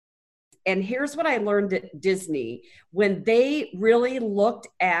And here's what I learned at Disney when they really looked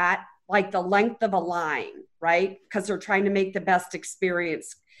at like the length of a line, right? Because they're trying to make the best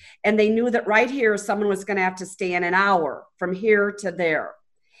experience. And they knew that right here, someone was going to have to stay in an hour from here to there.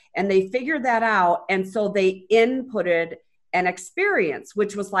 And they figured that out. And so they inputted an experience,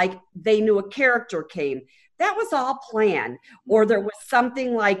 which was like they knew a character came. That was all planned. Or there was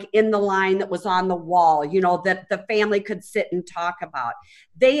something like in the line that was on the wall, that the family could sit and talk about.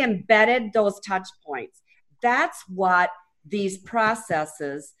 They embedded those touch points. That's what these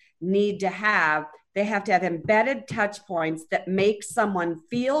processes need to have. They have to have embedded touch points that make someone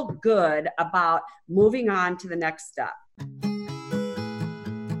feel good about moving on to the next step.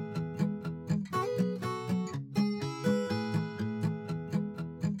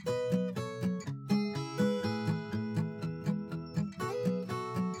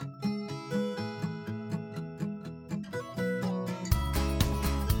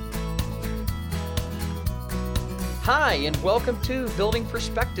 Hi, and welcome to Building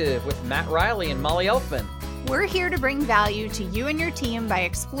Perspective with Matt Riley and Molly Elfman. We're here to bring value to you and your team by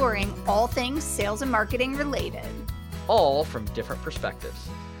exploring all things sales and marketing related. All from different perspectives.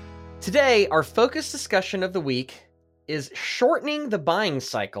 Today, our focused discussion of the week is shortening the buying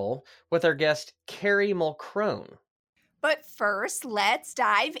cycle with our guest, Carrie Mulcrone. But first, let's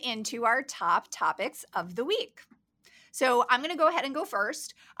dive into our top topics of the week. So I'm going to go ahead and go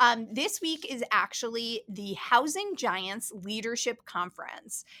first. This week is actually the Housing Giants Leadership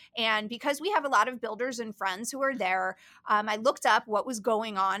Conference. And because we have a lot of builders and friends who are there, I looked up what was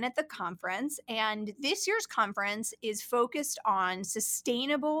going on at the conference. And this year's conference is focused on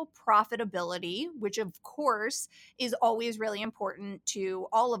sustainable profitability, which of course is always really important to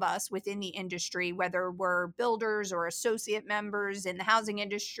all of us within the industry, whether we're builders or associate members in the housing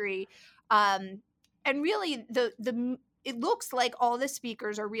industry. And really, it looks like all the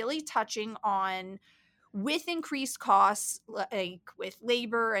speakers are really touching on, with increased costs, like with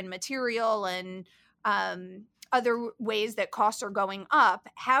labor and material and other ways that costs are going up,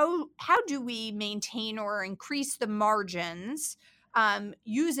 how do we maintain or increase the margins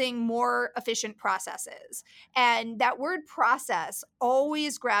using more efficient processes? And that word process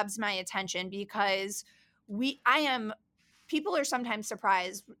always grabs my attention because people are sometimes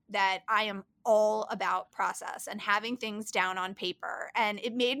surprised that I am all about process and having things down on paper. And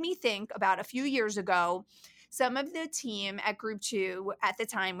it made me think about a few years ago, some of the team at Group 2 at the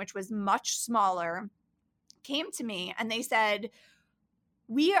time, which was much smaller, came to me and they said,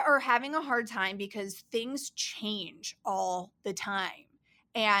 we are having a hard time because things change all the time.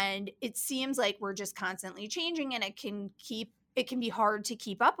 And it seems like we're just constantly changing, and it can be hard to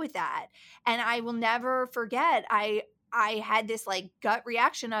keep up with that. And I will never forget, I had this like gut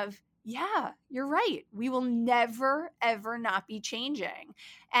reaction of, yeah, you're right. We will never, ever not be changing.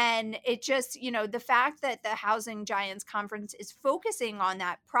 And it just, the fact that the Housing Giants Conference is focusing on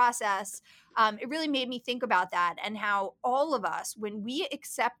that process, it really made me think about that, and how all of us, when we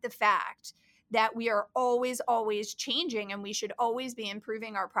accept the fact that we are always, always changing and we should always be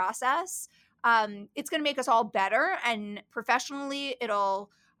improving our process, it's going to make us all better. And professionally,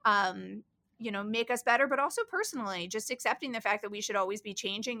 it'll, make us better, but also personally, just accepting the fact that we should always be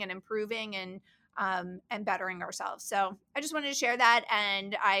changing and improving and bettering ourselves. So I just wanted to share that.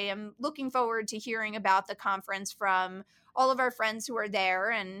 And I am looking forward to hearing about the conference from all of our friends who are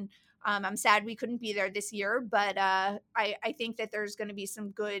there. And I'm sad we couldn't be there this year, but I think that there's going to be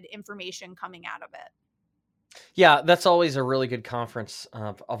some good information coming out of it. Yeah, that's always a really good conference.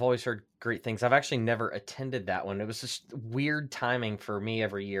 I've always heard great things. I've actually never attended that one. It was just weird timing for me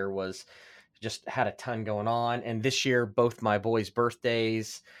every year. Was just had a ton going on. And this year, both my boys'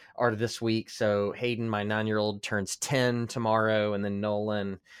 birthdays are this week. So Hayden, my 9-year-old, turns 10 tomorrow. And then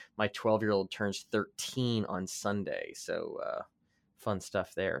Nolan, my 12-year-old, turns 13 on Sunday. So fun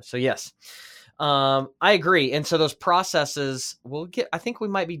stuff there. So yes, I agree. And so those processes, I think we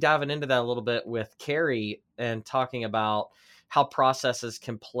might be diving into that a little bit with Carrie and talking about how processes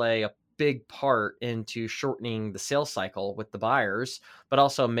can play a big part into shortening the sales cycle with the buyers, but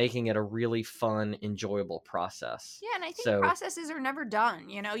also making it a really fun, enjoyable process. Yeah, and I think processes are never done.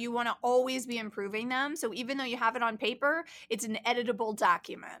 You want to always be improving them. So even though you have it on paper, it's an editable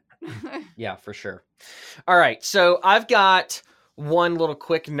document. Yeah, for sure. All right. So I've got one little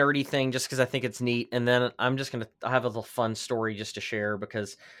quick nerdy thing just because I think it's neat. And then I'm just going to have a little fun story just to share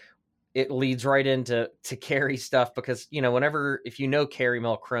because it leads right into Carrie stuff, because, if you know Carrie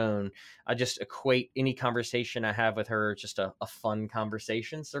Mulcrone, I just equate any conversation I have with her just a fun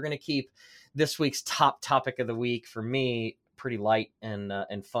conversation. So we're going to keep this week's top topic of the week for me pretty light and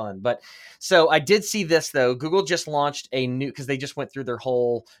fun. But so I did see this though. Google just launched a new, because they just went through their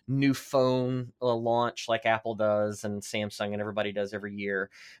whole new phone launch like Apple does and Samsung and everybody does every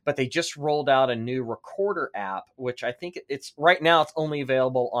year. But they just rolled out a new recorder app, which I think it's right now it's only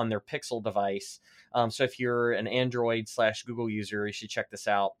available on their Pixel device. So if you're an Android/Google user, you should check this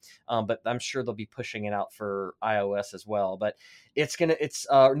out. But I'm sure they'll be pushing it out for iOS as well. But it's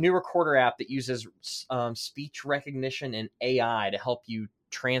a new recorder app that uses speech recognition and AI to help you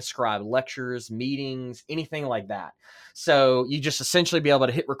transcribe lectures, meetings, anything like that. So you just essentially be able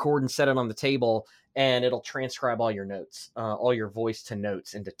to hit record and set it on the table, and it'll transcribe all your notes, all your voice to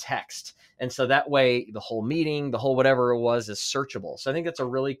notes into text. And so that way the whole meeting, the whole whatever it was, is searchable. So I think that's a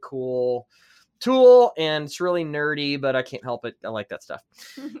really cool tool, and it's really nerdy, but I can't help it. I like that stuff.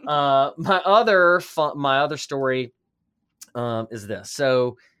 My other story is this.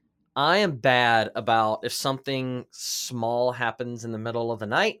 So I am bad about if something small happens in the middle of the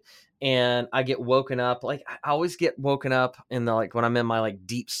night and I get woken up. Like I always get woken up in the, like when I'm in my like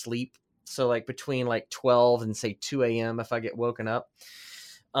deep sleep. So like between like 12 and say 2 a.m. if I get woken up.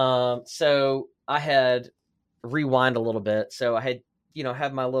 So I had rewind a little bit. So I had,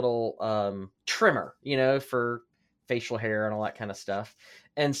 have my little trimmer, for facial hair and all that kind of stuff.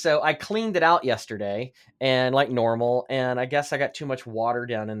 And so I cleaned it out yesterday and like normal. And I guess I got too much water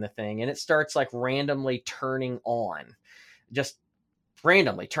down in the thing, and it starts like randomly turning on, just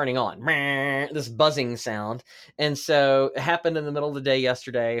randomly turning on this buzzing sound. And so it happened in the middle of the day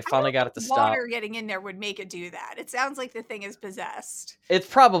yesterday. I finally got it to stop. Water getting in there would make it do that. It sounds like the thing is possessed. It's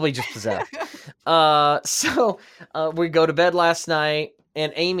probably just possessed. So we go to bed last night,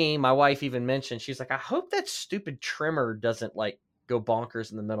 and Amy, my wife, even mentioned, she's like, I hope that stupid trimmer doesn't like go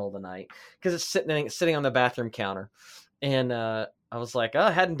bonkers in the middle of the night, because it's sitting on the bathroom counter. And I was like, oh,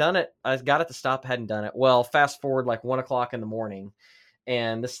 I hadn't done it. I got it to stop. Hadn't done it. Well, fast forward like 1 o'clock in the morning,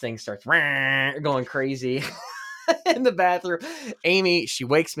 and this thing starts going crazy in the bathroom. Amy, she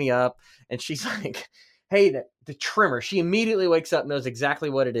wakes me up, and she's like, hey, the trimmer. She immediately wakes up, knows exactly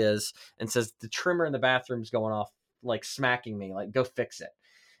what it is, and says, the trimmer in the bathroom's going off, like smacking me, like go fix it.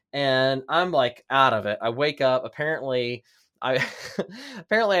 And I'm like out of it. I wake up. Apparently I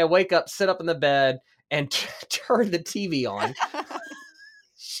wake up, sit up in the bed, and turn the TV on.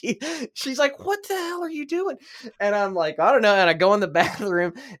 She's like, what the hell are you doing? And I'm like, I don't know. And I go in the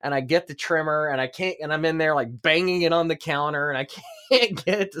bathroom and I get the trimmer, and I'm in there like banging it on the counter, and I can't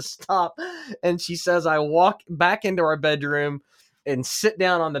get it to stop. And she says, I walk back into our bedroom and sit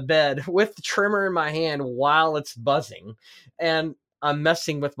down on the bed with the trimmer in my hand while it's buzzing. And I'm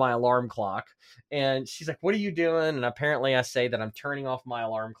messing with my alarm clock. And she's like, what are you doing? And apparently I say that I'm turning off my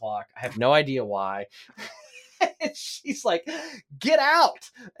alarm clock. I have no idea why. And she's like, get out.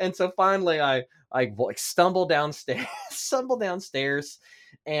 And so finally I like stumble downstairs,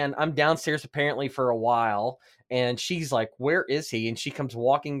 and I'm downstairs apparently for a while. And she's like, where is he? And she comes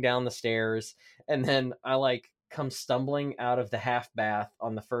walking down the stairs. And then I like come stumbling out of the half bath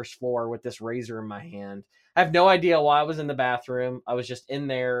on the first floor with this razor in my hand. I have no idea why I was in the bathroom. I was just in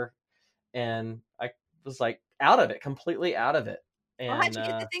there, and I was like out of it, completely out of it. And how'd you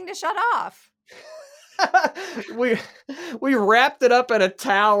get the thing to shut off? we wrapped it up in a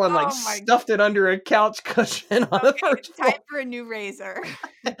towel and stuffed it under a couch cushion on the first floor. Time for a new razor.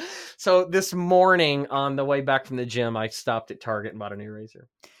 So this morning on the way back from the gym, I stopped at Target and bought a new razor.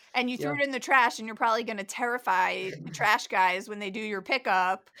 And you threw it in the trash, and you're probably going to terrify the trash guys when they do your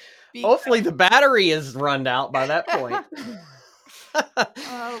pickup. Hopefully the battery is run out by that point.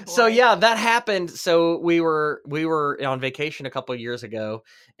 Oh, so yeah, that happened. So we were on vacation a couple of years ago,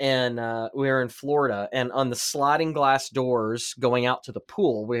 and we were in Florida, and on the sliding glass doors going out to the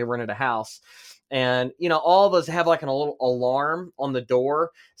pool, we rented a house. And, all of us have like a little alarm on the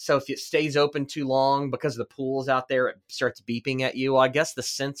door. So if it stays open too long because the pool's out there, it starts beeping at you. Well, I guess the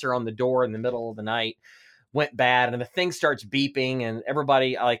sensor on the door in the middle of the night went bad, and the thing starts beeping, and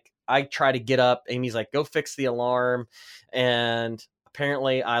everybody, I try to get up. Amy's like, go fix the alarm. And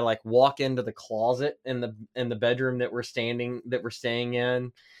apparently I like walk into the closet in the bedroom that we're staying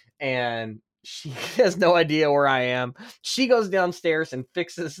in. And she has no idea where I am. She goes downstairs and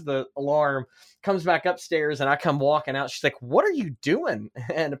fixes the alarm, comes back upstairs, and I come walking out. She's like, what are you doing?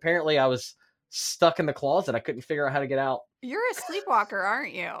 And apparently I was stuck in the closet. I couldn't figure out how to get out. You're a sleepwalker,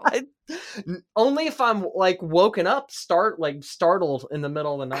 aren't you? Only if I'm like woken up, startled in the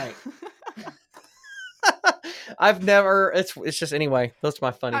middle of the night. I've never, it's just, anyway, that's my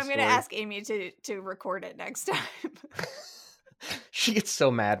funny story. I'm going to ask Amy to record it next time. She gets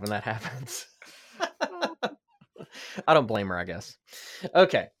so mad when that happens. I don't blame her, I guess.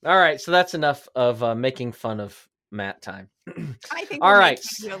 Okay. All right. So that's enough of making fun of Matt time. I think All we'll right.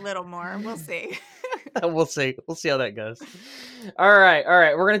 make you a little more. We'll see. We'll see. We'll see how that goes. All right.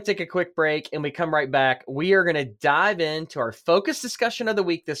 We're going to take a quick break and we come right back. We are going to dive into our focus discussion of the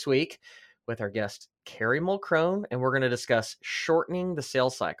week this week with our guest, Carrie Mulcrone, and we're going to discuss shortening the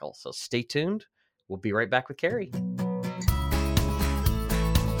sales cycle. So stay tuned. We'll be right back with Carrie.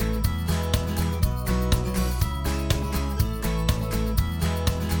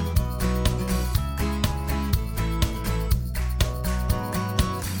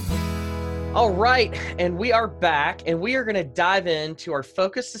 All right, and we are back, and we are going to dive into our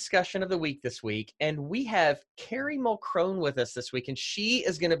focus discussion of the week this week, and we have Carrie Mulcrone with us this week, and she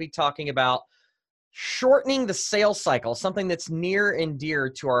is going to be talking about shortening the sales cycle, something that's near and dear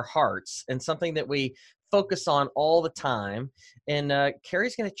to our hearts, and something that we focus on all the time. And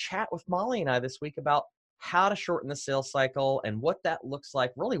Carrie's going to chat with Molly and I this week about how to shorten the sales cycle and what that looks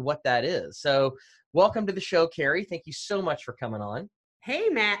like, really what that is. So welcome to the show, Carrie. Thank you so much for coming on. Hey,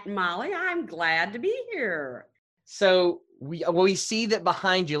 Matt and Molly, I'm glad to be here. So we see that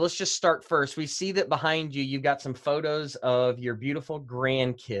behind you. Let's just start first. We see that behind you, you've got some photos of your beautiful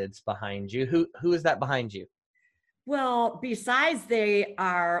grandkids behind you. Who is that behind you? Well, besides they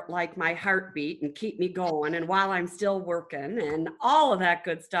are like my heartbeat and keep me going, and while I'm still working and all of that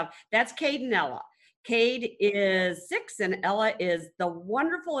good stuff, that's Cade and Ella. Cade is 6 and Ella is the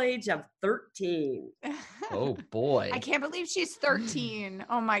wonderful age of 13. Oh boy. I can't believe she's 13.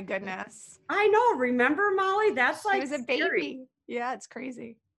 Oh my goodness. I know. Remember, Molly? That's like She was a scary. baby. Yeah, it's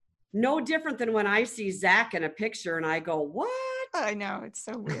crazy. No different than when I see Zach in a picture and I go, what? I know. It's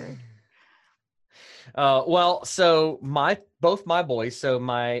so weird. Well, so both my boys, so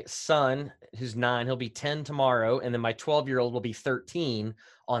my son who's 9, he'll be 10 tomorrow, and then my 12-year-old will be 13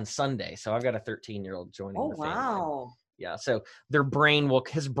 on Sunday. So I've got a 13-year-old joining the family. Wow. Yeah, so his brain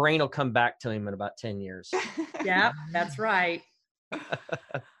will come back to him in about 10 years. Yeah, that's right.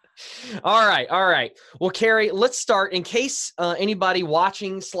 All right. Well, Carrie, let's start. In case anybody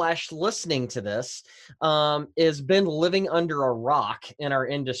watching / listening to this has been living under a rock in our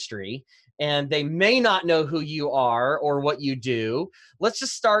industry, and they may not know who you are or what you do, let's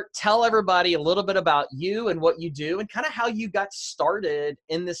just start. Tell everybody a little bit about you and what you do and kind of how you got started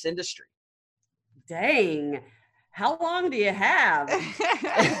in this industry. Dang. How long do you have?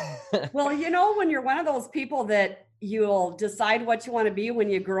 Well, when you're one of those people that you'll decide what you want to be when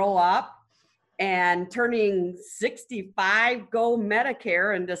you grow up, and turning 65, go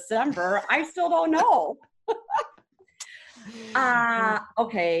Medicare in December, I still don't know.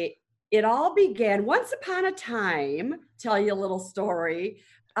 Okay. It all began once upon a time. Tell you a little story.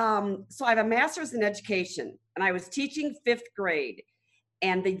 So I have a master's in education, and I was teaching 5th grade,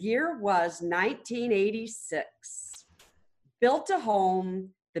 and the year was 1986. Built a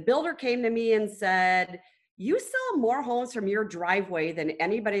home. The builder came to me and said, you sell more homes from your driveway than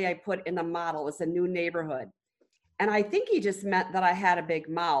anybody I put in the model. It's a new neighborhood. And I think he just meant that I had a big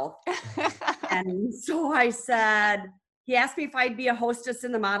mouth. And so I said, he asked me if I'd be a hostess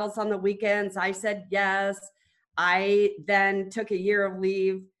in the models on the weekends. I said yes. I then took a year of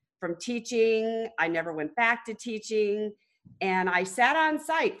leave from teaching. I never went back to teaching. And I sat on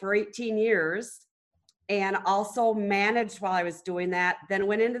site for 18 years and also managed while I was doing that. Then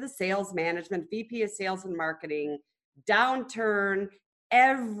went into the sales management, VP of sales and marketing, downturn.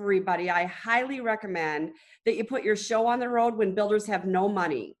 Everybody, I highly recommend that you put your show on the road when builders have no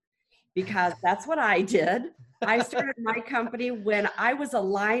money, because that's what I did. I started my company when I was a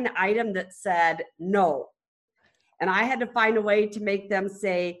line item that said no. And I had to find a way to make them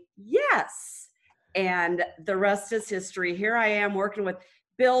say yes. And the rest is history. Here I am working with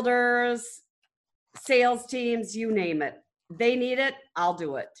builders, sales teams, you name it. They need it, I'll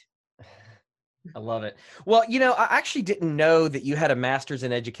do it. I love it. Well, I actually didn't know that you had a master's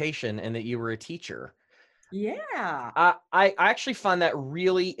in education and that you were a teacher. Yeah. I actually find that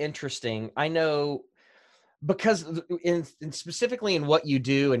really interesting. I know because in specifically in what you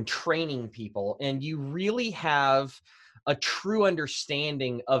do and training people, and you really have a true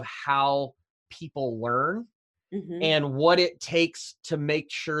understanding of how people learn. Mm-hmm. And what it takes to make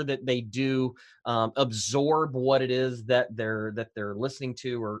sure that they do absorb what it is that they're listening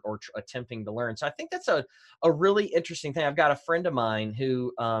to or attempting to learn. So I think that's a really interesting thing. I've got a friend of mine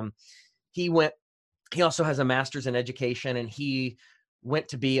who he also has a master's in education, and he went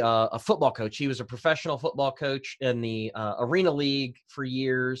to be a football coach. He was a professional football coach in the Arena League for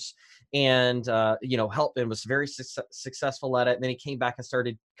years, and helped and was very successful at it. And then he came back and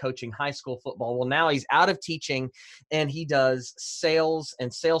started coaching high school football. Well, now he's out of teaching, and he does sales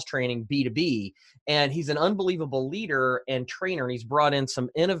and sales training B2B. And he's an unbelievable leader and trainer. And he's brought in some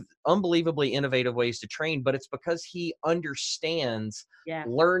unbelievably innovative ways to train, but it's because he understands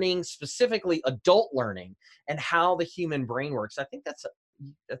learning, specifically adult learning, and how the human brain works. I think that's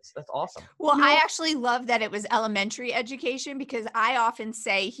awesome. Well, I actually love that it was elementary education, because I often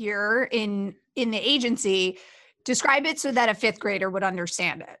say here in the agency, describe it so that a fifth grader would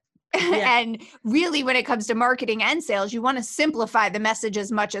understand it. Yeah. And really, when it comes to marketing and sales, you want to simplify the message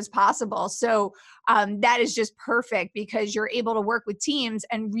as much as possible. So that is just perfect, because you're able to work with teams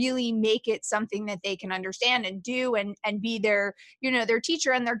and really make it something that they can understand and do, and be their, their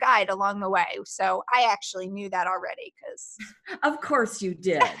teacher and their guide along the way. So I actually knew that already, because of course you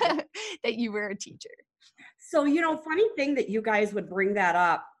did, that you were a teacher. So, funny thing that you guys would bring that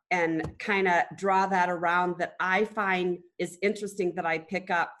up and kind of draw that around, that I find is interesting, that I pick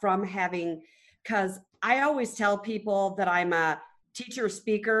up from having, because I always tell people that I'm a teacher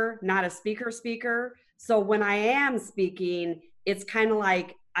speaker, not a speaker. So when I am speaking, it's kind of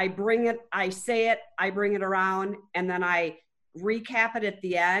like I say it, I bring it around, and then I recap it at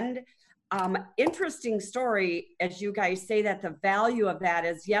the end. Interesting story, as you guys say that, the value of that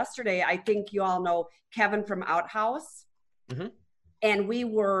is, yesterday, I think you all know Kevin from Outhouse. Mm-hmm. And we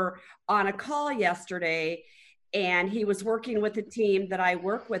were on a call yesterday, and he was working with a team that I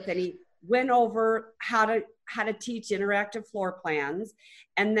work with, and he went over how to teach interactive floor plans.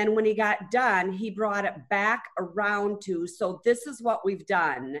 And then when he got done, he brought it back around to, so this is what we've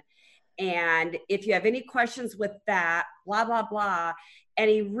done. And if you have any questions with that, blah, blah, blah. And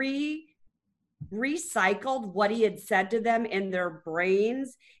he recycled what he had said to them in their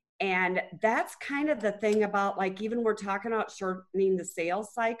brains. And that's kind of the thing about, like, even we're talking about shortening the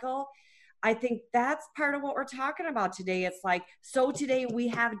sales cycle. I think that's part of what we're talking about today. It's like, so today we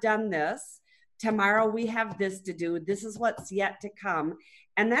have done this. Tomorrow we have this to do. This is what's yet to come.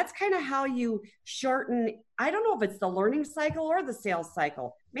 And that's kind of how you shorten. I don't know if it's the learning cycle or the sales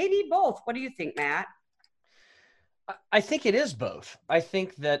cycle. Maybe both. What do you think, Matt? I think it is both. I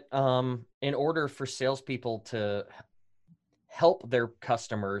think that in order for salespeople to help their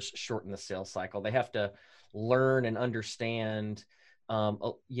customers shorten the sales cycle, they have to learn and understand,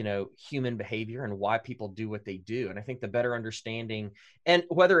 human behavior and why people do what they do. And I think the better understanding, and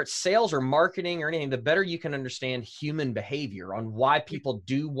whether it's sales or marketing or anything, the better you can understand human behavior on why people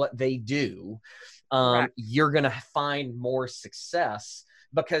do what they do, you're going to find more success,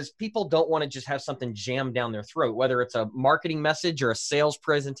 because people don't want to just have something jammed down their throat, whether it's a marketing message or a sales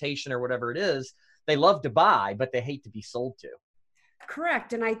presentation or whatever it is. They love to buy, but they hate to be sold to.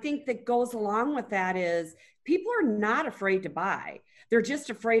 Correct. And I think that goes along with that is, people are not afraid to buy. They're just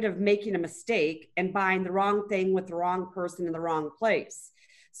afraid of making a mistake and buying the wrong thing with the wrong person in the wrong place.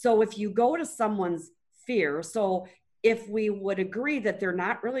 So if you go to someone's fear, so if we would agree that they're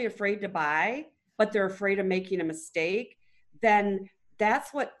not really afraid to buy, but they're afraid of making a mistake, then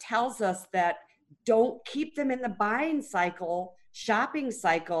that's what tells us that don't keep them in the buying cycle, shopping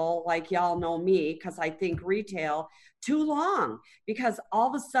cycle, like y'all know me, because I think retail, too long, because all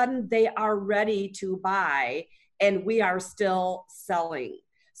of a sudden they are ready to buy and we are still selling.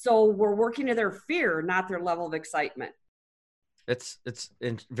 So we're working to their fear, not their level of excitement. It's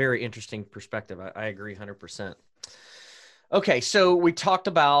a very interesting perspective. I agree 100%. Okay. So we're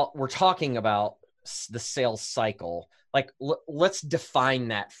talking about the sales cycle. Like, let's define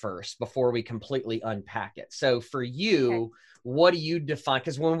that first before we completely unpack it. So for you, what do you define?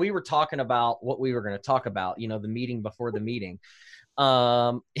 Because when we were talking about what we were going to talk about, the meeting before the meeting,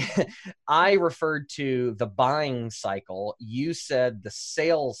 I referred to the buying cycle. You said the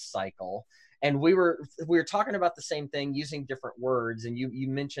sales cycle, and we were talking about the same thing using different words. And you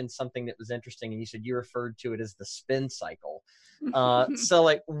mentioned something that was interesting, and you said you referred to it as the spin cycle. So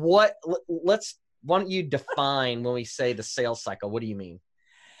like, why don't you define when we say the sales cycle? What do you mean?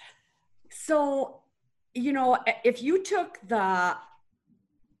 So, if you took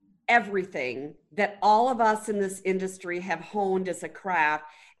everything that all of us in this industry have honed as a craft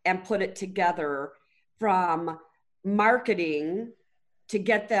and put it together, from marketing to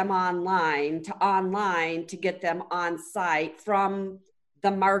get them online to get them on site, from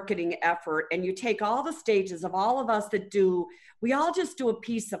the marketing effort, and you take all the stages of all of us we all just do a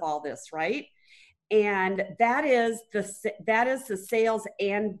piece of all this, right? And that is the sales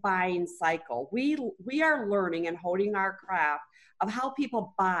and buying cycle. We are learning and honing our craft of how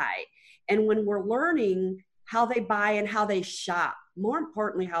people buy. And when we're learning how they buy and how they shop. More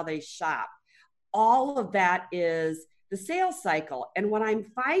importantly, how they shop. All of that is the sales cycle. And what I'm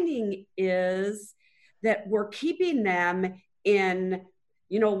finding is that we're keeping them in,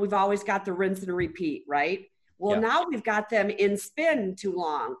 we've always got the rinse and repeat, right? Well, now we've got them in spin too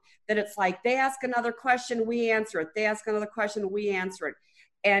long, that it's like they ask another question, we answer it. They ask another question, we answer it.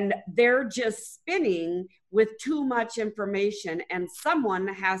 And they're just spinning with too much information, and someone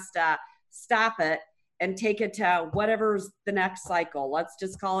has to stop it and take it to whatever's the next cycle. Let's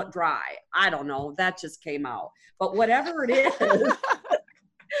just call it dry. I don't know. That just came out. But whatever it is,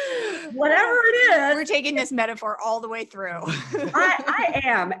 we're taking this metaphor all the way through. I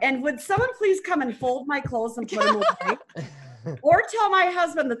am. And would someone please come and fold my clothes and put them away? Or tell my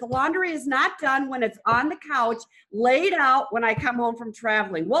husband that the laundry is not done when it's on the couch, laid out when I come home from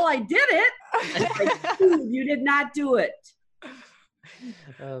traveling. Well, I did it. Like, you did not do it.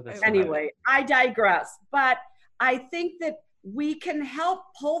 Anyway, I digress. But I think that we can help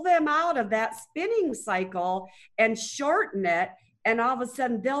pull them out of that spinning cycle and shorten it. And all of a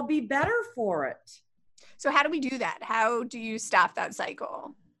sudden, they'll be better for it. So how do we do that? How do you stop that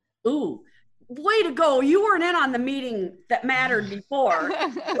cycle? Ooh, way to go. You weren't in on the meeting that mattered before.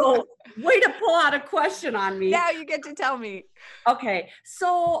 So way to pull out a question on me. Now you get to tell me. Okay.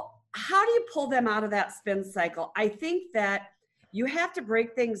 So how do you pull them out of that spin cycle? I think that you have to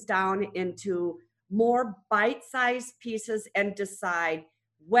break things down into more bite-sized pieces and decide,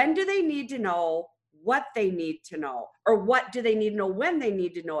 when do they need to know what they need to know, or what do they need to know when they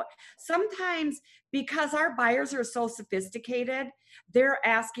need to know it. Sometimes, because our buyers are so sophisticated, they're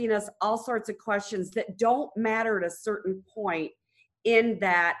asking us all sorts of questions that don't matter at a certain point in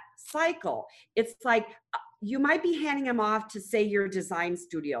that cycle. It's like you might be handing them off to, say, your design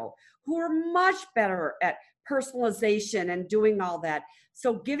studio, who are much better at personalization and doing all that.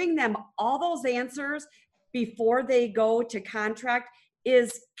 So giving them all those answers before they go to contract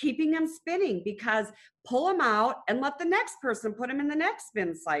is keeping them spinning, because pull them out and let the next person put them in the next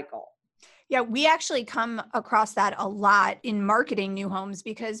spin cycle. Yeah, we actually come across that a lot in marketing new homes,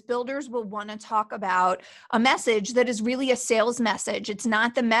 because builders will want to talk about a message that is really a sales message. It's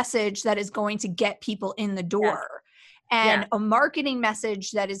not the message that is going to get people in the door. And a marketing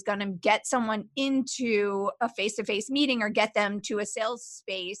message that is going to get someone into a face-to-face meeting or get them to a sales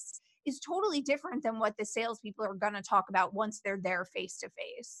space is totally different than what the salespeople are going to talk about once they're there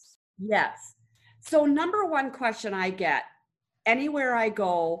face-to-face. Yes. So number one question I get anywhere I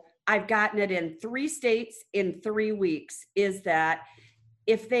go, I've gotten it in 3 states in 3 weeks, is that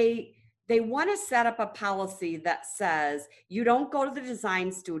if they want to set up a policy that says you don't go to the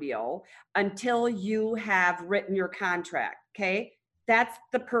design studio until you have written your contract. Okay. That's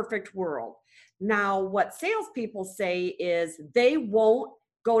the perfect world. Now, what salespeople say is they won't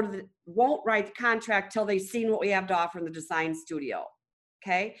write the contract till they've seen what we have to offer in the design studio.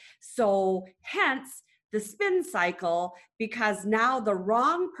 Okay. So hence the spin cycle, because now the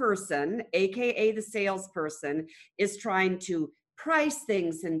wrong person, AKA the salesperson, is trying to price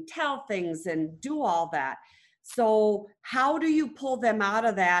things and tell things and do all that. So how do you pull them out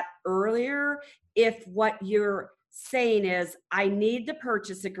of that earlier if what you're saying is, I need the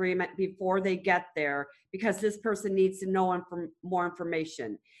purchase agreement before they get there because this person needs to know more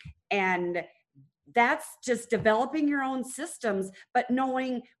information? And that's just developing your own systems, but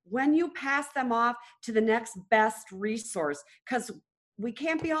knowing when you pass them off to the next best resource, because we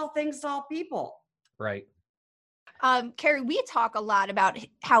can't be all things to all people. Right. Carrie, we talk a lot about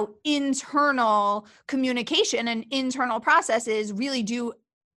how internal communication and internal processes really do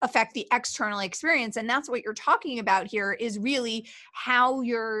affect the external experience. And that's what you're talking about here, is really how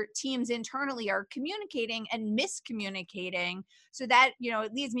your teams internally are communicating and miscommunicating. So that,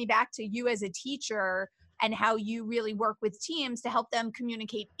 it leads me back to you as a teacher and how you really work with teams to help them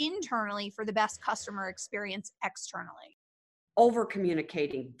communicate internally for the best customer experience externally. Over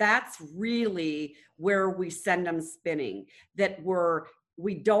communicating, that's really where we send them spinning, that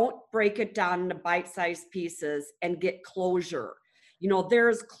we don't break it down into bite-sized pieces and get closure.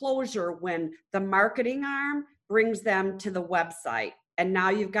 There's closure when the marketing arm brings them to the website, and now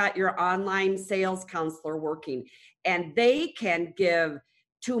you've got your online sales counselor working, and they can give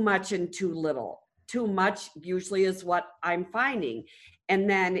too much and too little. Too much usually is what I'm finding. And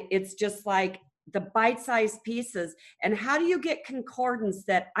then it's just like the bite-sized pieces. And how do you get concordance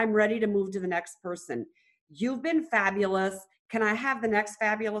that I'm ready to move to the next person? You've been fabulous. Can I have the next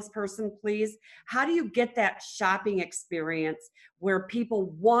fabulous person, please? How do you get that shopping experience where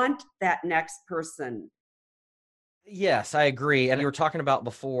people want that next person? Yes, I agree. And you were talking about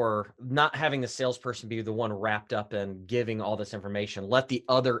before not having the salesperson be the one wrapped up in giving all this information. Let the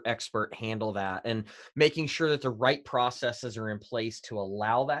other expert handle that and making sure that the right processes are in place to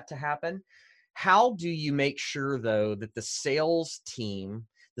allow that to happen. How do you make sure, though, that the sales team,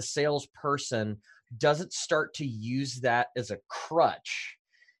 the salesperson, doesn't start to use that as a crutch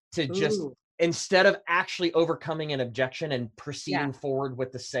to just Ooh, instead of actually overcoming an objection and yeah, proceeding forward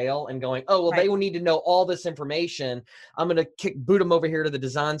with the sale and going, oh, well, they right. will need to know all this information. I'm going to boot them over here to the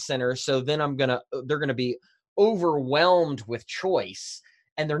design center. So then they're going to be overwhelmed with choice.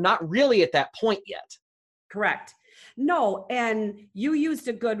 And they're not really at that point yet. Correct. No, and you used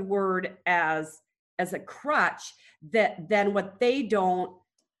a good word as a crutch that then what they don't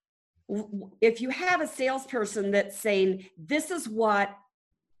if you have a salesperson that's saying this is what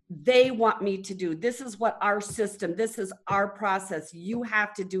they want me to do, this is what our system, this is our process, you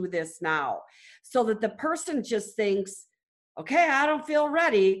have to do this now, so that the person just thinks, okay, I don't feel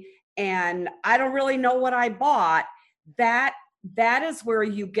ready and I don't really know what I bought, that that is where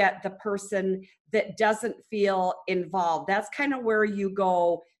you get the person that doesn't feel involved. That's kind of where you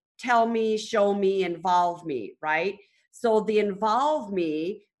go, tell me, show me, involve me, right? So the involve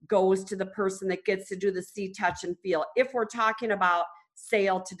me goes to the person that gets to do the see, touch, and feel. If we're talking about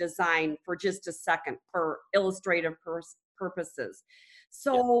sale to design for just a second for illustrative purposes. Yeah.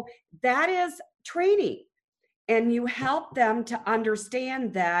 So that is training. And you help them to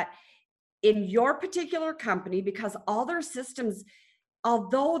understand that in your particular company, because all their systems,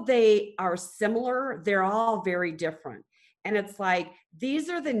 although they are similar, they're all very different. And it's like, these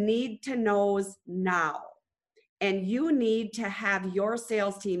are the need to knows now. And you need to have your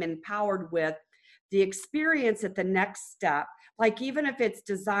sales team empowered with the experience at the next step. Like, even if it's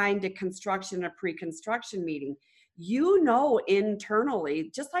designed to construction, a pre construction meeting, you know,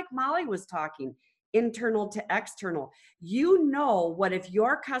 internally, just like Molly was talking, internal to external, you know, what if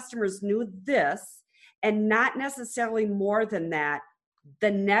your customers knew this and not necessarily more than that,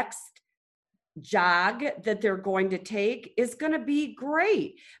 the next jog that they're going to take is going to be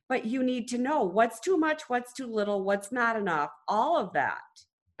great. But you need to know what's too much, what's too little, what's not enough, all of that.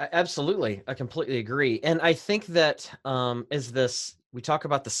 Absolutely. I completely agree. And I think that we talk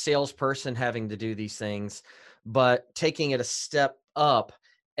about the salesperson having to do these things, but taking it a step up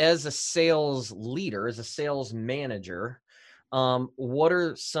as a sales leader, as a sales manager, what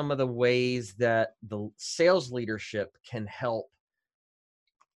are some of the ways that the sales leadership can help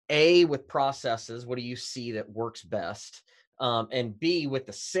A, with processes? What do you see that works best? And B, with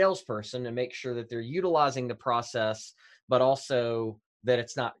the salesperson to make sure that they're utilizing the process, but also that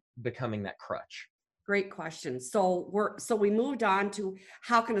it's not becoming that crutch. Great question. So we moved on to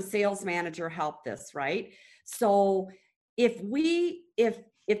how can a sales manager help this, right? So if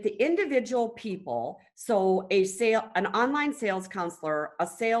the individual people, so an online sales counselor, a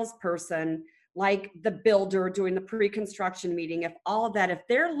salesperson, like the builder doing the pre-construction meeting, if all of that, if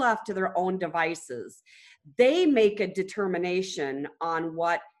they're left to their own devices, they make a determination on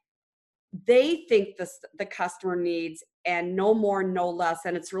what they think the customer needs, and no more, no less.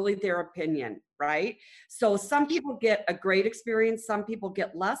 And it's really their opinion, right? So some people get a great experience, some people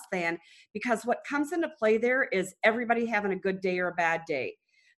get less than, because what comes into play there is everybody having a good day or a bad day.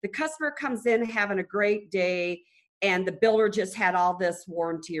 The customer comes in having a great day, and the builder just had all this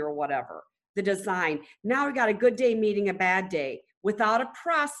warranty or whatever, the design. Now we got a good day meeting a bad day. Without a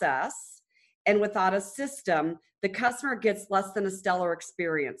process and without a system, the customer gets less than a stellar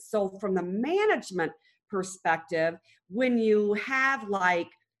experience. So from the management perspective, when you have like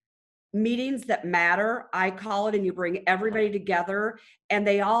meetings that matter, I call it, and you bring everybody together and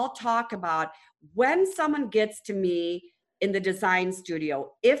they all talk about, when someone gets to me in the design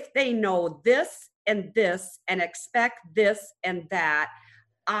studio, if they know this and expect this and that,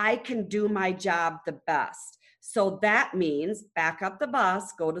 I can do my job the best. So that means back up the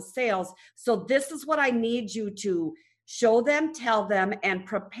bus, go to sales. So this is what I need you to show them, tell them, and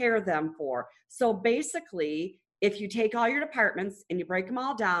prepare them for. So basically, if you take all your departments and you break them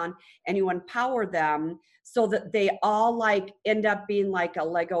all down and you empower them so that they all like end up being like a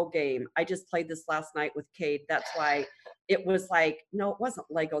Lego game. I just played this last night with Cade. That's why it was like, no, it wasn't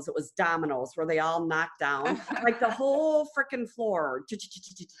Legos, it was dominoes where they all knocked down like the whole freaking floor.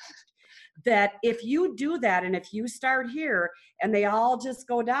 That if you do that, and if you start here and they all just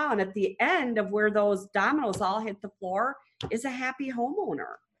go down, at the end of where those dominoes all hit the floor is a happy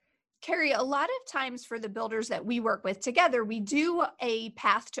homeowner. Carrie, a lot of times for the builders that we work with together, we do a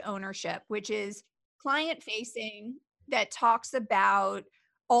path to ownership, which is client facing, that talks about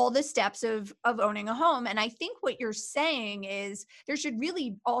all the steps of owning a home. And I think what you're saying is there should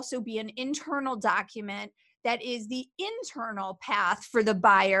really also be an internal document that is the internal path for the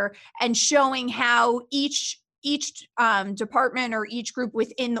buyer, and showing how each department or each group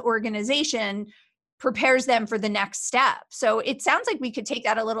within the organization prepares them for the next step. So it sounds like we could take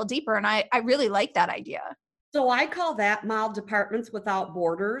that a little deeper. And I really like that idea. So I call that model departments without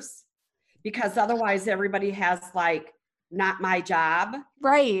borders, because otherwise everybody has like, not my job.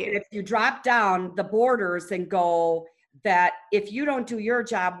 Right. And if you drop down the borders and go that if you don't do your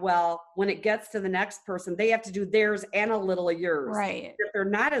job well, when it gets to the next person, they have to do theirs and a little of yours. Right. If they're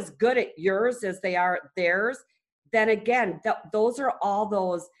not as good at yours as they are at theirs, then again, those are all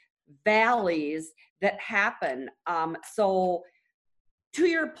those valleys that happen. So to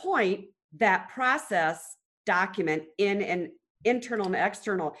your point, that process document in an internal and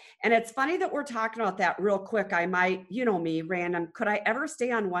external. And it's funny that we're talking about that real quick. I might, you know me, random. Could I ever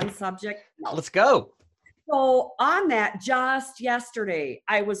stay on one subject? No. Let's go. So on that, just yesterday,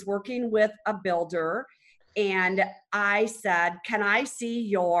 I was working with a builder and I said, can I see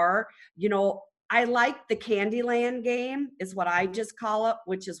your, I like the Candyland game is what I just call it,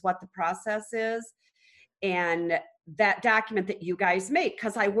 which is what the process is. And that document that you guys make,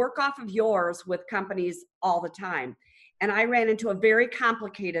 because I work off of yours with companies all the time. And I ran into a very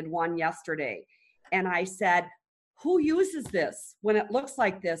complicated one yesterday. And I said, who uses this when it looks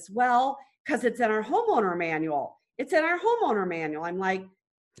like this? Well, because it's in our homeowner manual. It's in our homeowner manual. I'm like,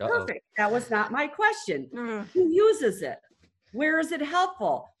 perfect. That was not my question. Who uses it? Where is it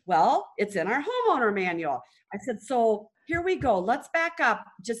helpful? Well, it's in our homeowner manual. I said, so here we go. Let's back up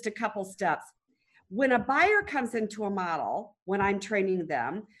just a couple steps. When a buyer comes into a model, when I'm training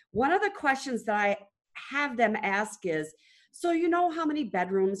them, one of the questions that I have them ask is, so you know how many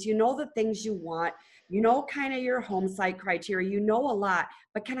bedrooms, you know the things you want, you know kind of your home site criteria, you know a lot,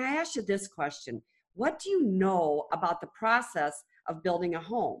 but can I ask you this question? What do you know about the process of building a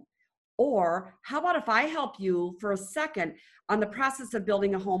home? Or how about if I help you for a second on the process of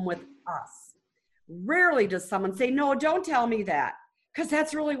building a home with us? Rarely does someone say, no, don't tell me that, because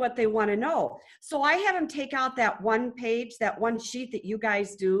that's really what they want to know. So I had them take out that one page, that one sheet that you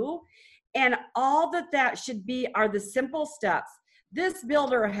guys do, and all that should be are the simple steps. This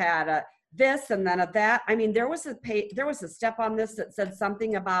builder had a this and then a that. I mean, there was a step on this that said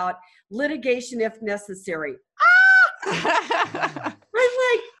something about litigation if necessary. I'm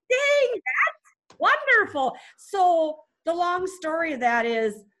like, dang, that's wonderful. So the long story of that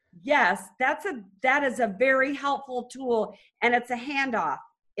is, yes, that is a very helpful tool, and it's a handoff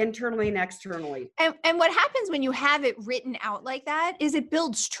internally and externally. And what happens when you have it written out like that is it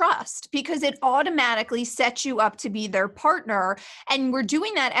builds trust, because it automatically sets you up to be their partner. And we're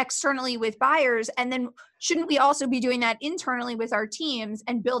doing that externally with buyers. And then shouldn't we also be doing that internally with our teams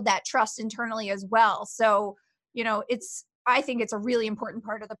and build that trust internally as well? So, I think it's a really important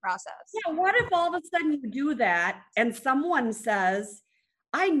part of the process. Yeah. What if all of a sudden you do that and someone says,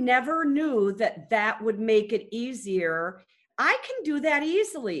 I never knew that would make it easier. I can do that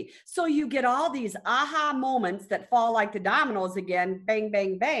easily. So you get all these aha moments that fall like the dominoes again, bang,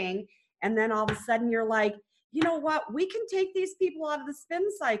 bang, bang. And then all of a sudden you're like, you know what? We can take these people out of the spin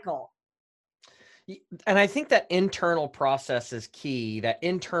cycle. And I think that internal process is key, that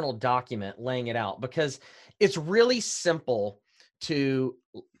internal document, laying it out, because it's really simple to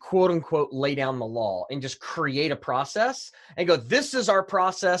quote unquote lay down the law and just create a process and go, this is our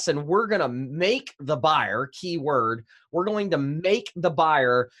process, and we're going to make the buyer, keyword, we're going to make the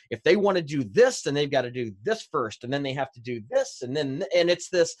buyer, if they want to do this, then they've got to do this first, and then they have to do this, and it's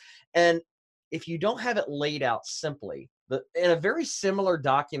this. And if you don't have it laid out simply, in a very similar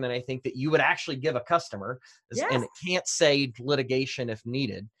document, I think that you would actually give a customer, yes, and it can't say litigation if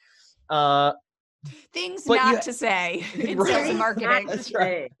needed. Things not to say in sales and marketing. That's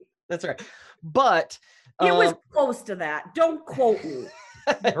right. That's right. But it was close to that. Don't quote me.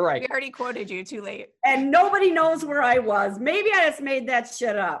 Right. We already quoted you, too late. And nobody knows where I was. Maybe I just made that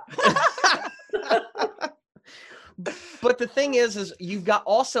shit up. But the thing is you've got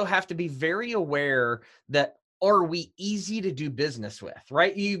also have to be very aware that, are we easy to do business with,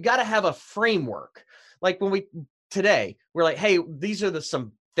 right? You've got to have a framework. Like when today, we're like, hey, these are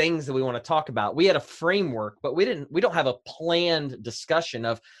some things that we want to talk about. We had a framework, but we don't have a planned discussion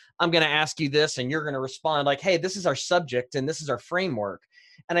of, I'm going to ask you this and you're going to respond like, hey, this is our subject and this is our framework.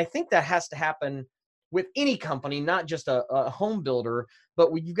 And I think that has to happen with any company, not just a home builder,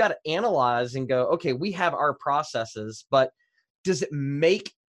 but you've got to analyze and go, okay, we have our processes, but does it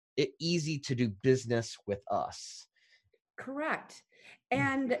make it easy to do business with us? Correct.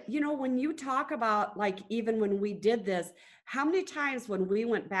 And, when you talk about, like, even when we did this, how many times when we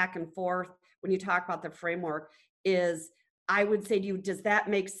went back and forth, when you talk about the framework, is I would say to you, does that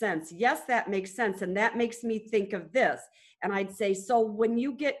make sense? Yes, that makes sense. And that makes me think of this. And I'd say, so when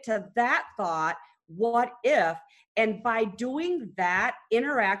you get to that thought, what if? And by doing that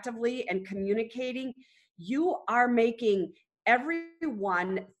interactively and communicating, you are making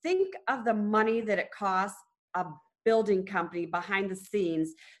everyone think of the money that it costs a building company behind the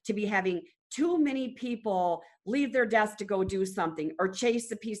scenes to be having too many people leave their desk to go do something or chase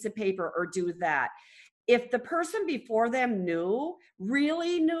a piece of paper or do that. If the person before them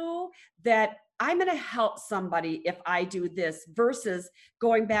really knew that I'm going to help somebody if I do this, versus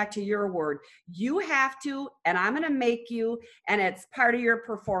going back to your word, you have to, and I'm going to make you, and it's part of your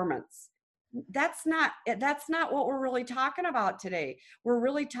performance. That's not what we're really talking about today. We're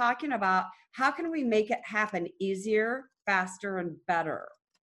really talking about how can we make it happen easier, faster, and better.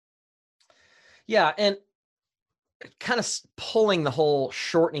 Yeah. And kind of pulling the whole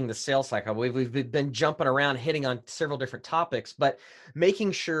shortening the sales cycle. We've been jumping around, hitting on several different topics, but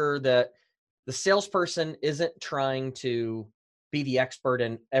making sure that the salesperson isn't trying to be the expert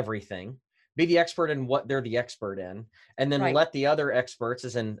in everything, be the expert in what they're the expert in, and then Right. let the other experts,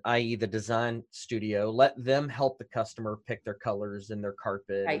 as in, i.e. the design studio, let them help the customer pick their colors and their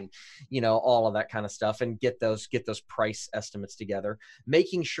carpet, Right. and, you know, all of that kind of stuff, and get those price estimates together,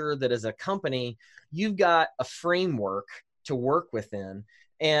 making sure that as a company, you've got a framework to work within.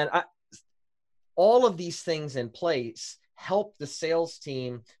 And all of these things in place help the sales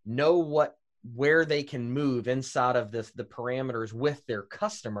team know where they can move inside of the parameters with their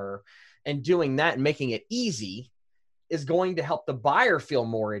customer, and doing that and making it easy is going to help the buyer feel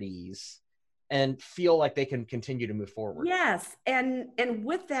more at ease and feel like they can continue to move forward. Yes. And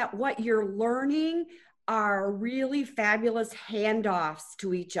with that, what you're learning are really fabulous handoffs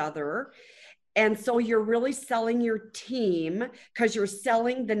to each other. And so you're really selling your team because you're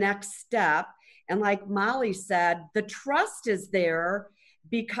selling the next step. And like Molly said, the trust is there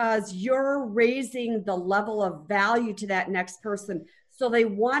because you're raising the level of value to that next person. So they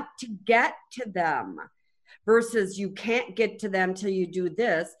want to get to them, versus you can't get to them till you do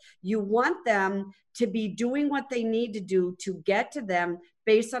this. You want them to be doing what they need to do to get to them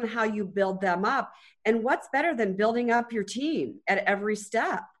based on how you build them up. And what's better than building up your team at every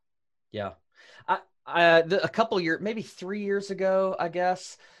step? Yeah. A couple years, maybe 3 years ago, I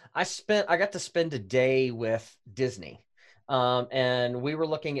guess, I got to spend a day with Disney. And we were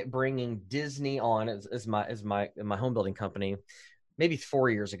looking at bringing Disney on as my home building company, maybe 4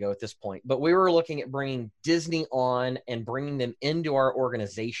 years ago at this point. But we were looking at bringing Disney on and bringing them into our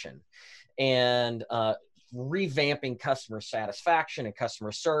organization, and revamping customer satisfaction and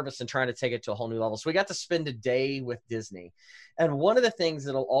customer service and trying to take it to a whole new level. So we got to spend a day with Disney. And one of the things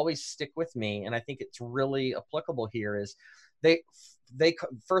that'll always stick with me, and I think it's really applicable here, is they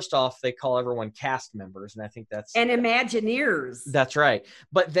first off, they call everyone cast members. And I think and Imagineers. That's right.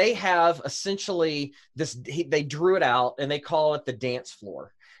 But they have essentially they drew it out and they call it the dance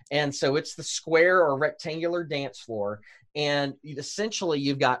floor. And so it's the square or rectangular dance floor. And essentially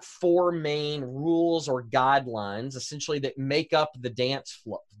you've got 4 main rules or guidelines essentially that make up the dance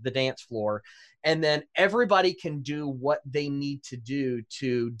floor. And then everybody can do what they need to do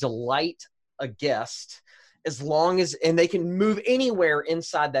to delight a guest, and they can move anywhere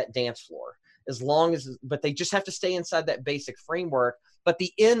inside that dance floor, but they just have to stay inside that basic framework. But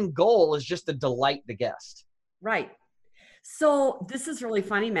the end goal is just to delight the guest. Right. So this is really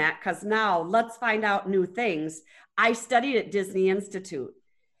funny, Matt, because now let's find out new things. I studied at Disney Institute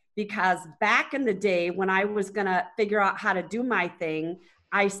because back in the day when I was going to figure out how to do my thing,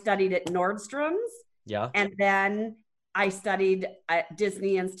 I studied at Nordstrom's. Yeah. And then I studied at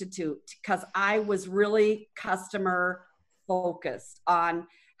Disney Institute because I was really customer focused on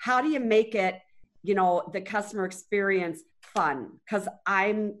how do you make it, the customer experience fun, because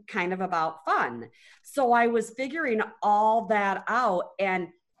I'm kind of about fun. So I was figuring all that out. And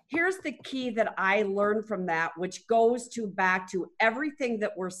here's the key that I learned from that, which goes back to everything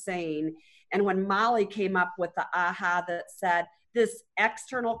that we're saying. And when Molly came up with the aha that said this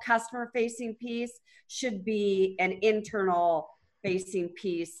external customer facing piece should be an internal facing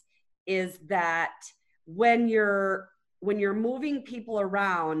piece, is that when you're moving people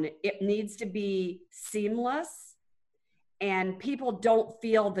around, it needs to be seamless and people don't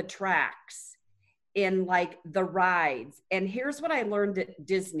feel the tracks in like the rides. And here's what I learned at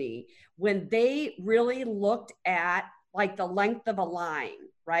Disney: when they really looked at like the length of a line,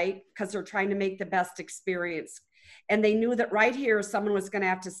 right? Because they're trying to make the best experience. And they knew that right here, someone was going to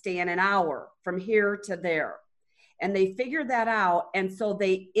have to stand an hour from here to there. And they figured that out. And so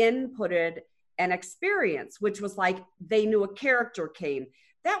they inputted an experience, which was like they knew a character came.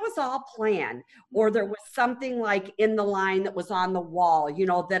 that was all planned. Or there was something like in the line that was on the wall, you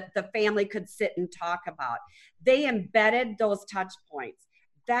know, that the family could sit and talk about. They embedded those touch points.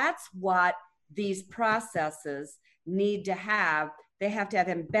 That's what these processes need to have. They have to have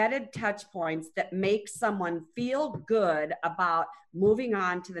embedded touch points that make someone feel good about moving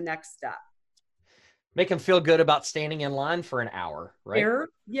on to the next step. Make them feel good about standing in line for an hour, right? There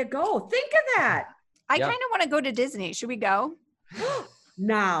you go. Think of that. I kind of want to go to Disney. Should we go?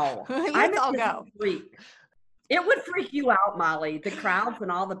 Now, Let's all go. Freak. It would freak you out, Molly, the crowds and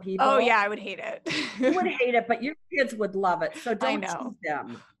all the people. Oh, yeah, I would hate it. You would hate it, but your kids would love it. So don't tease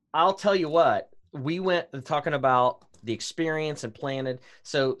them. I'll tell you what, we went talking about the experience and planted.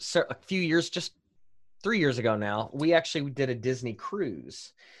 So a few years, just 3 years ago now, we actually did a Disney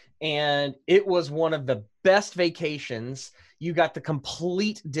cruise. And it was one of the best vacations. You got the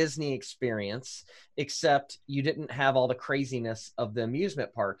complete Disney experience, except you didn't have all the craziness of the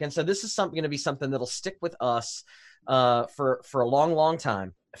amusement park. And so this is going to be something that'll stick with us for a long, long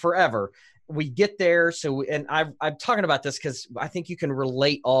time, forever. We get there. And I'm talking about this because I think you can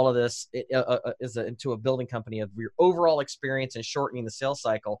relate all of this into a building company of your overall experience and shortening the sales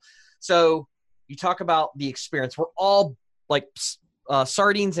cycle. So you talk about the experience. We're all like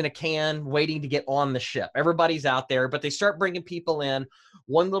sardines in a can waiting to get on the ship. Everybody's out there, but they start bringing people in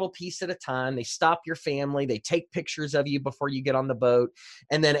one little piece at a time. They stop your family. They take pictures of you before you get on the boat.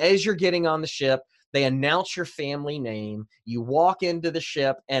 And then as you're getting on the ship, they announce your family name. You walk into the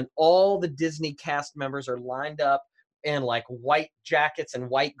ship and all the Disney cast members are lined up in like white jackets and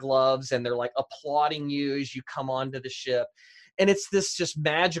white gloves. And they're like applauding you as you come onto the ship. And it's this just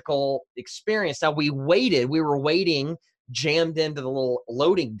magical experience. Now we were waiting jammed into the little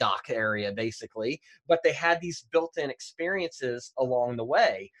loading dock area basically, but they had these built-in experiences along the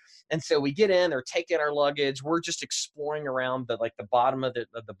way. And so we get in, they're taking our luggage. We're just exploring around the bottom of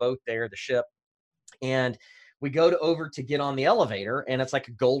the boat there, the ship. And we go over to get on the elevator, and it's like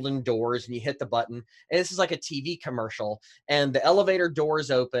a golden doors, and you hit the button, and this is like a TV commercial, and the elevator doors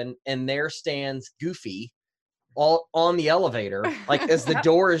open, and there stands Goofy all on the elevator, like as the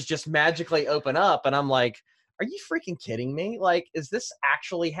doors just magically open up. And I'm like, are you freaking kidding me? Like, is this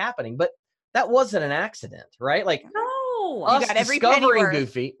actually happening? But that wasn't an accident, right? Like, no, us discovering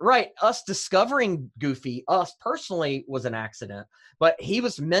Goofy, right? Us discovering Goofy, us personally was an accident, but he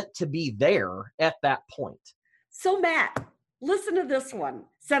was meant to be there at that point. So Matt, listen to this one.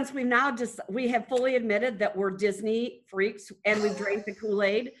 Since we have fully admitted that we're Disney freaks and we drank the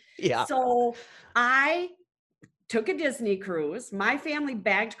Kool-Aid. Yeah. So I took a Disney cruise. My family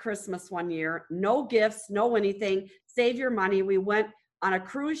bagged Christmas one year, no gifts, no anything, save your money. We went on a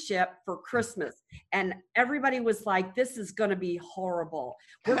cruise ship for Christmas and everybody was like, this is going to be horrible.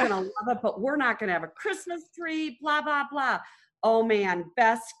 We're going to love it, but we're not going to have a Christmas tree, blah, blah, blah. Oh man,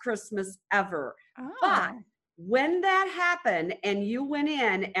 best Christmas ever. Oh. But when that happened and you went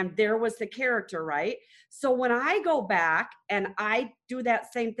in and there was the character, right? So when I go back and I do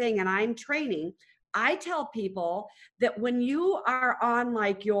that same thing and I'm training, I tell people that when you are on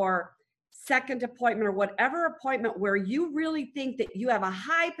like your second appointment or whatever appointment where you really think that you have a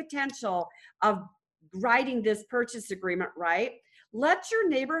high potential of writing this purchase agreement, right? Let your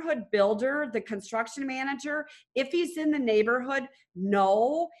neighborhood builder, the construction manager, if he's in the neighborhood,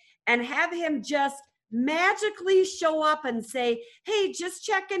 know, and have him just magically show up and say, hey, just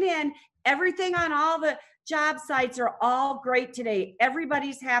checking in. Everything on all the job sites are all great today.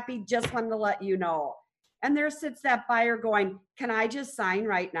 Everybody's happy. Just wanted to let you know. And there sits that buyer going, can I just sign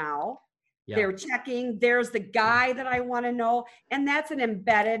right now? Yeah. They're checking. There's the guy that I want to know. And that's an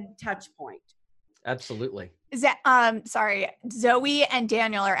embedded touch point. Absolutely. Is that, sorry, Zoe and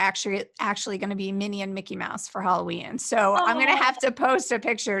Daniel are actually going to be Minnie and Mickey Mouse for Halloween. So I'm going to have to post a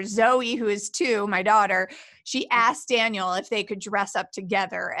picture. Zoe, who is 2, my daughter, she asked Daniel if they could dress up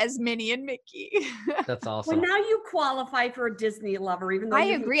together as Minnie and Mickey. That's awesome. Well, now you qualify for a Disney lover, even though I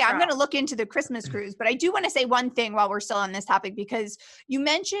agree. I'm going to look into the Christmas cruise, but I do want to say one thing while we're still on this topic, because you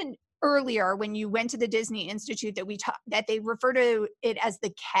mentioned earlier when you went to the Disney Institute that they refer to it as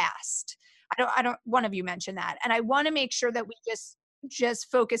the cast. I don't, one of you mentioned that. And I want to make sure that we just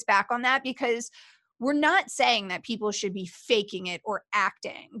focus back on that, because we're not saying that people should be faking it or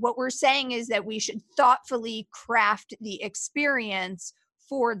acting. What we're saying is that we should thoughtfully craft the experience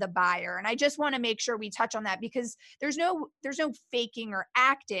for the buyer. And I just want to make sure we touch on that, because there's no faking or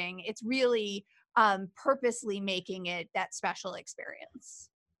acting. It's really purposely making it that special experience.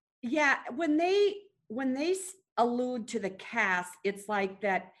 Yeah. When they allude to the cast, it's like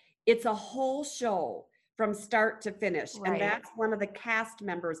that. It's a whole show from start to finish. Right. And that's one of the cast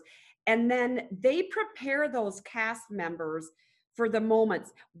members. And then they prepare those cast members for the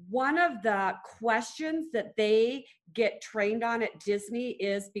moments. One of the questions that they get trained on at Disney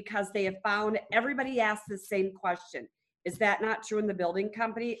is because they have found everybody asks the same question. Is that not true in the building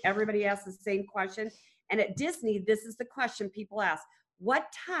company? Everybody asks the same question. And at Disney, this is the question people ask. What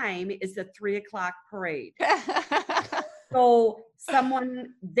time is the 3 o'clock parade? So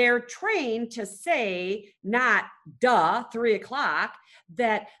they're trained to say, not 3 o'clock,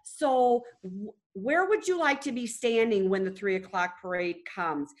 that, so where would you like to be standing when the 3 o'clock parade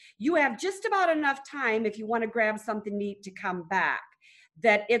comes? You have just about enough time if you want to grab something neat to come back.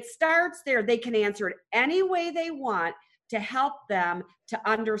 That it starts there. They can answer it any way they want to help them to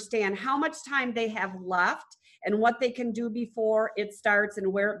understand how much time they have left and what they can do before it starts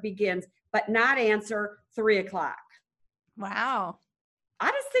and where it begins, but not answer 3 o'clock. Wow. I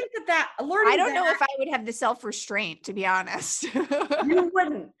just think that learning. I don't know if I would have the self-restraint, to be honest. You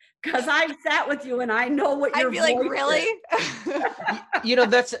wouldn't, because I've sat with you and I know what you're. I'd be like, really?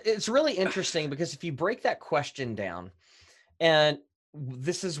 It's really interesting, because if you break that question down, and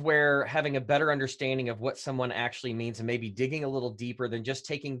this is where having a better understanding of what someone actually means and maybe digging a little deeper than just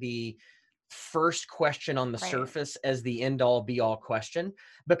taking the first question on the surface as the end all be all question.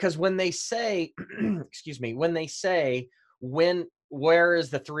 Because when they say, where is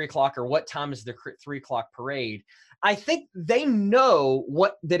the 3 o'clock, or what time is the 3 o'clock parade? I think they know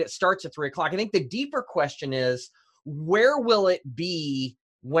that it starts at 3 o'clock. I think the deeper question is, where will it be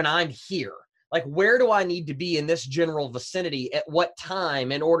when I'm here? Like, where do I need to be in this general vicinity at what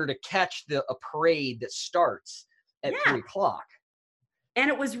time in order to catch a parade that starts at 3 o'clock? And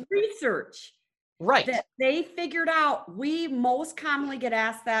it was research. Right. That they figured out. We most commonly get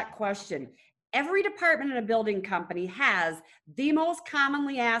asked that question. Every department in a building company has the most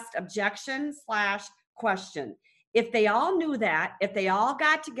commonly asked objection/question. If they all knew that, if they all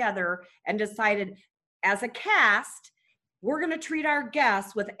got together and decided as a cast, we're going to treat our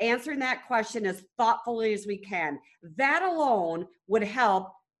guests with answering that question as thoughtfully as we can, that alone would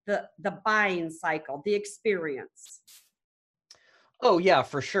help the buying cycle, the experience. Oh yeah,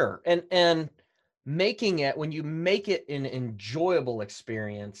 for sure. And making it, when you make it an enjoyable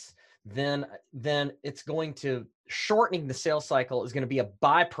experience, then it's going to, shortening the sales cycle is going to be a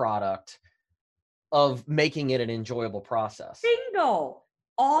byproduct of making it an enjoyable process. Bingo.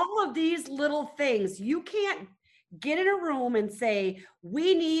 All of these little things, you can't get in a room and say,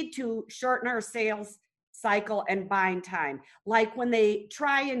 we need to shorten our sales cycle and buying time. Like when they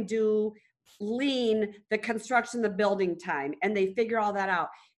try and do lean the construction, the building time, and they figure all that out.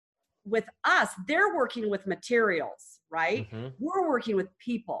 With us, they're working with materials, right? Mm-hmm. We're working with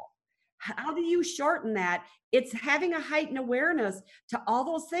people. How do you shorten that? It's having a heightened awareness to all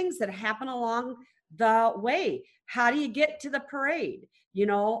those things that happen along the way. How do you get to the parade?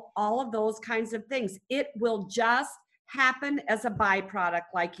 All of those kinds of things. It will just happen as a byproduct,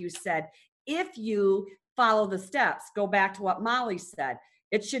 like you said, if you follow the steps. Go back to what Molly said.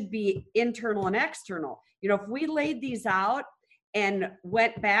 It should be internal and external. If we laid these out and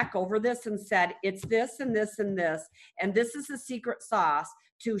went back over this and said, it's this and this and this, and this is the secret sauce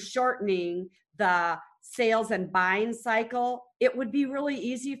to shortening the sales and buying cycle, it would be really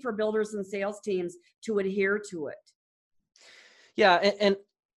easy for builders and sales teams to adhere to it. Yeah. And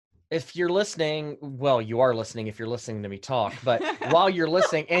if you're listening, well, you are listening if you're listening to me talk, but while you're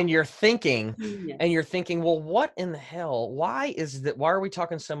listening and you're thinking, well, what in the hell, why are we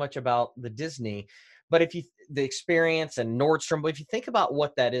talking so much about the Disney? But the experience and Nordstrom, but if you think about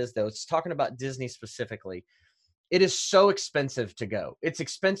what that is, though, it's talking about Disney specifically. It is so expensive to go. It's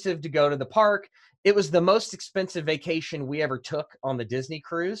expensive to go to the park. It was the most expensive vacation we ever took on the Disney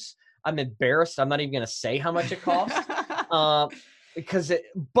cruise. I'm embarrassed. I'm not even going to say how much it cost.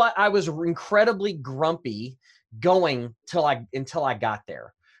 But I was incredibly grumpy going until I got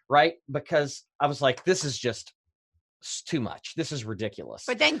there, right? Because I was like, this is just too much. This is ridiculous.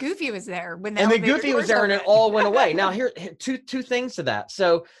 But then Goofy was there and then Goofy was there, and it all went away. Now here, two things to that.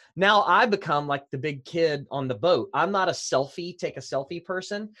 So now I become like the big kid on the boat. I'm not take a selfie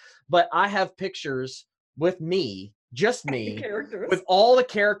person, but I have pictures with me, just me, with all the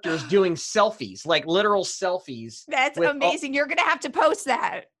characters doing selfies, like literal selfies. That's amazing. You're gonna have to post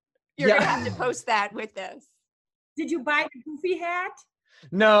that. You're gonna have to post that with this. Did you buy the Goofy hat?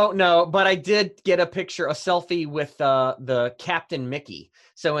 No, but I did get a selfie with the Captain Mickey.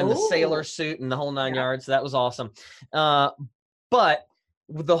 So in the sailor suit and the whole 9 yards, that was awesome. But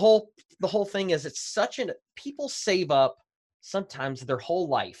the whole thing is, it's people save up sometimes their whole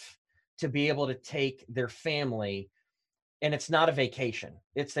life to be able to take their family, and it's not a vacation.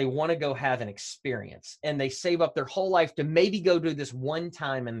 They want to go have an experience, and they save up their whole life to maybe go do this one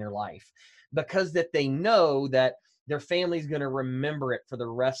time in their life, because that they know that their family's going to remember it for the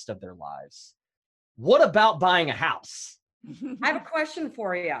rest of their lives. What about buying a house? I have a question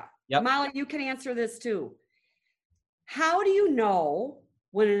for you. Yep. Molly, you can answer this too. How do you know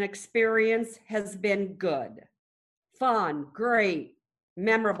when an experience has been good, fun, great,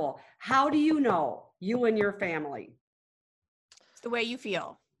 memorable? How do you know, you and your family? It's the way you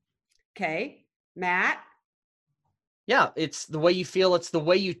feel. Okay. Matt? Yeah, it's the way you feel. It's the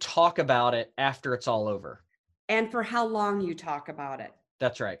way you talk about it after it's all over. And for how long you talk about it.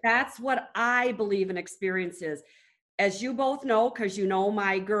 That's right. That's what I believe an experience is. As you both know, because you know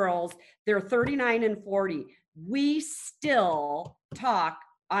my girls, they're 39 and 40. We still talk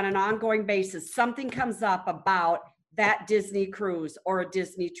on an ongoing basis. Something comes up about that Disney cruise or a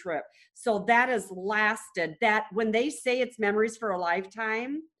Disney trip. So that has lasted. That when they say it's memories for a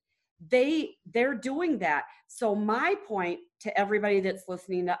lifetime, they're doing that. So my point to everybody that's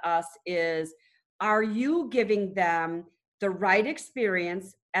listening to us is, are you giving them the right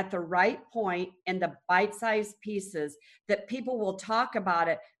experience at the right point in the bite-sized pieces that people will talk about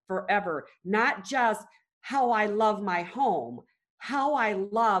it forever? Not just how I love my home, how I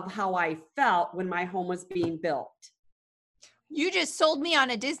love how I felt when my home was being built. You just sold me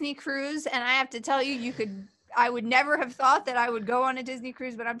on a Disney cruise, and I have to tell you, I would never have thought that I would go on a Disney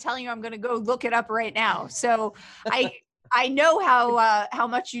cruise, but I'm telling you, I'm going to go look it up right now. So I know how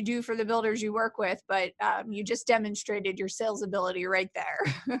much you do for the builders you work with, but you just demonstrated your sales ability right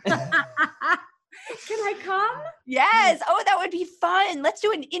there. Can I come? Yes. Oh, that would be fun. Let's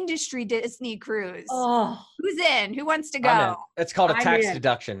do an industry Disney cruise. Oh, who's in? Who wants to I'm go? in. It's called a I'm tax in.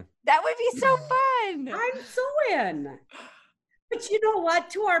 deduction. That would be so fun. I'm so in. But you know what?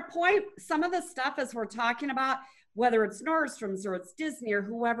 To our point, some of the stuff as we're talking about, whether it's Nordstrom's or it's Disney or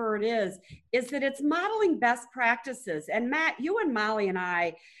whoever it is that it's modeling best practices. And Matt, you and Molly and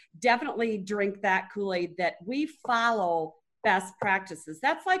I definitely drink that Kool-Aid, that we follow best practices.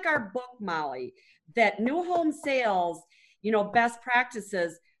 That's like our book, Molly, that new home sales, best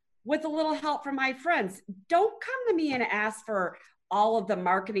practices, with a little help from my friends. Don't come to me and ask for all of the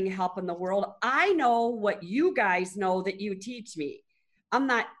marketing help in the world. I know what you guys know that you teach me. I'm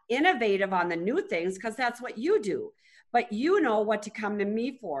not innovative on the new things because that's what you do, but you know what to come to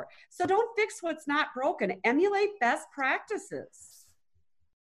me for. So don't fix what's not broken. Emulate best practices.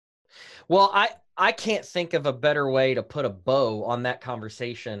 Well, I can't think of a better way to put a bow on that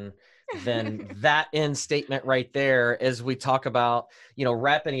conversation than that end statement right there, as we talk about,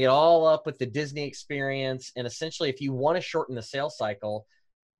 wrapping it all up with the Disney experience. And essentially, if you want to shorten the sales cycle,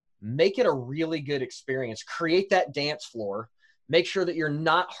 make it a really good experience. Create that dance floor. Make sure that you're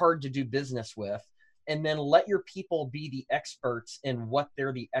not hard to do business with, and then let your people be the experts in what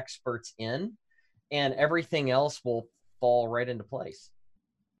they're the experts in, and everything else will fall right into place.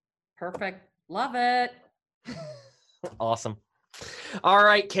 Perfect. Love it. Awesome. All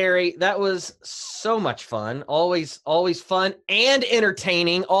right, Carrie, that was so much fun. Always fun and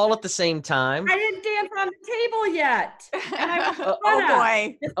entertaining all at the same time. I didn't dance on the table yet. Oh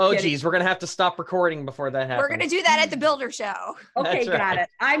boy. Oh geez, we're going to have to stop recording before that happens. We're going to do that at the builder show. Okay, That's got right. it.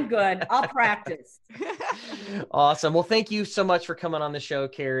 I'm good. I'll practice. Awesome. Well, thank you so much for coming on the show,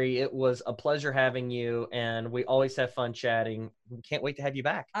 Carrie. It was a pleasure having you, and we always have fun chatting. We can't wait to have you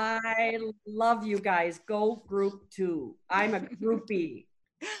back. I love you guys. Go Group 2. I'm a groupie.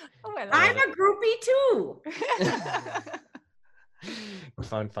 Oh, I'm a groupie too.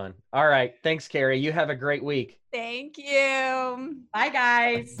 Fun. All right. Thanks, Carrie. You have a great week. Thank you. Bye,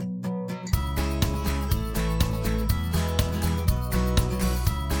 guys.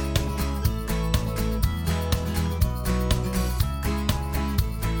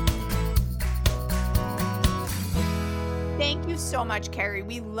 Thank you so much, Carrie.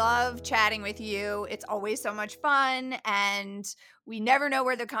 We love chatting with you. It's always so much fun, and we never know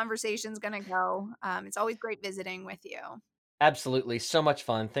where the conversation's going to go. It's always great visiting with you. Absolutely. So much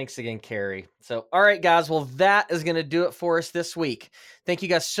fun. Thanks again, Carrie. So, all right, guys. Well, that is going to do it for us this week. Thank you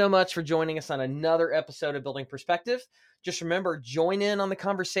guys so much for joining us on another episode of Building Perspective. Just remember, join in on the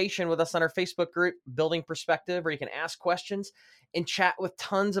conversation with us on our Facebook group, Building Perspective, where you can ask questions and chat with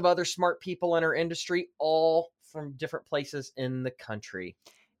tons of other smart people in our industry, all from different places in the country.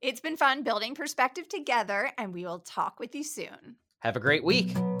 It's been fun building perspective together, and we will talk with you soon. Have a great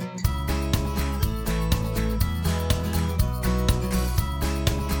week.